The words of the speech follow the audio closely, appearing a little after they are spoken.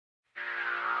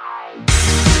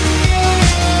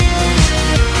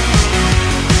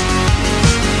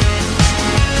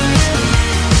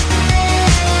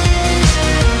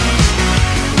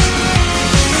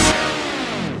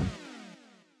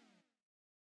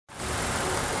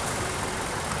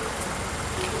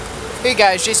Hey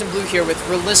guys, Jason Bleu here with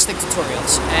Realistic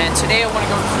Tutorials, and today I want to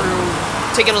go through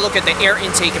taking a look at the air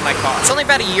intake in my car. It's only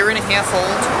about a year and a half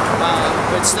old,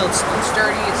 but still it's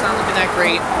dirty, it's not looking that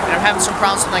great, and I'm having some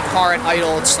problems with my car at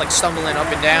idle. It's like stumbling up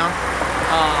and down,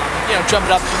 jumping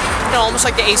up, almost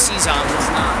like the AC's on, but it's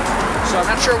not. So I'm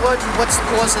not sure what's the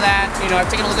cause of that.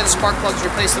 I've taken a look at the spark plugs,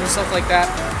 replaced them and stuff like that.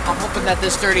 I'm hoping that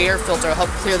this dirty air filter will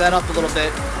help clear that up a little bit,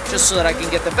 just so that I can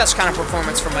get the best kind of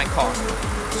performance from my car.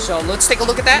 So let's take a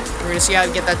look at that. We're going to see how to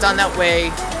get that done. That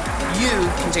way you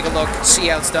can take a look,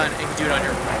 see how it's done, and you can do it on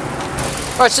your own.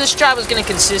 Alright, so this job is going to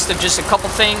consist of just a couple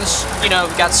things. We've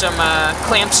got some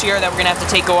clamps here that we're going to have to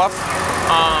take off.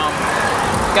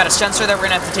 We've got a sensor that we're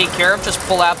going to have to take care of, just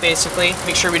pull out basically.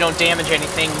 Make sure we don't damage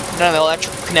anything. None of the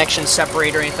electrical connections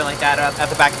separate or anything like that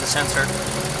at the back of the sensor.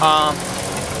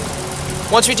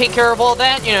 Once we take care of all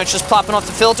that, it's just plopping off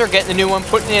the filter, getting the new one,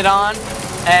 putting it on.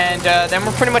 And then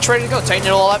we're pretty much ready to go. Tighten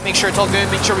it all up, make sure it's all good,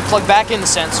 make sure we plug back in the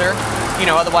sensor.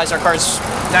 Otherwise our car's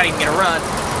not even going to run.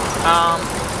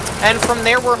 And from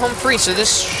there we're home free. So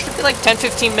this should be like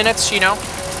 10-15 minutes,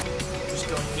 Just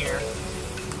go in here.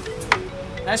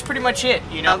 That's pretty much it,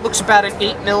 It looks about an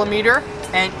 8mm,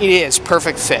 and it is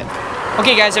perfect fit.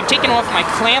 Okay guys, I've taken off my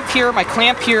clamp here, my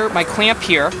clamp here, my clamp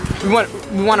here. We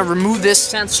want to remove this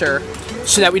sensor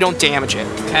so that we don't damage it,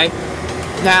 okay?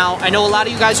 Now, I know a lot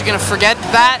of you guys are going to forget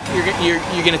that.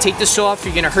 You're going to take this off,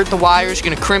 you're going to hurt the wires, you're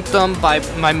going to crimp them by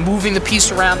moving the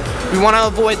piece around. We want to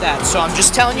avoid that, so I'm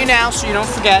just telling you now so you don't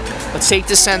forget. Let's take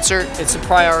this sensor, it's a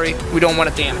priority, we don't want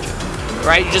to damage it.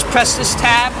 Right? You just press this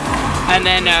tab, and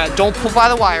then don't pull by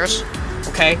the wires,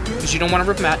 okay? Because you don't want to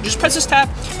rip them out. Just press this tab,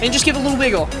 and just give it a little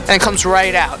wiggle, and it comes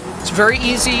right out. It's very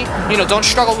easy, don't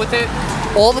struggle with it.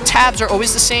 All the tabs are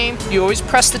always the same. You always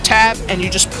press the tab, and you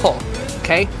just pull.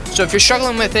 Okay, so if you're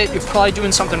struggling with it, you're probably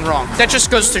doing something wrong. That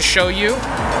just goes to show you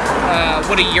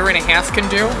what a year and a half can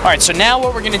do. All right, so now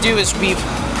what we're gonna do is we've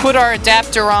put our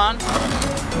adapter on,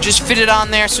 just fit it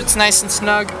on there so it's nice and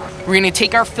snug. We're gonna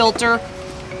take our filter,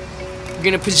 we're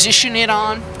gonna position it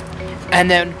on, and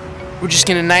then we're just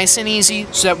gonna nice and easy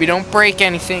so that we don't break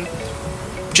anything,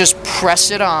 just press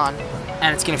it on,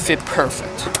 and it's gonna fit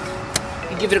perfect.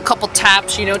 You give it a couple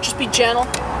taps, just be gentle.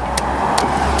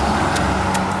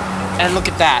 And look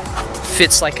at that,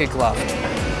 fits like a glove.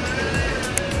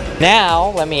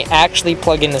 Now, let me actually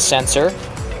plug in the sensor.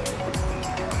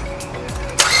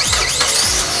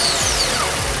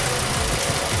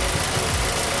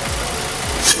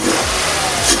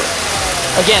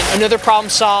 Again, another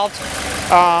problem solved,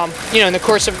 in the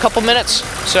course of a couple minutes.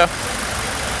 So,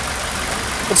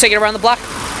 let's take it around the block.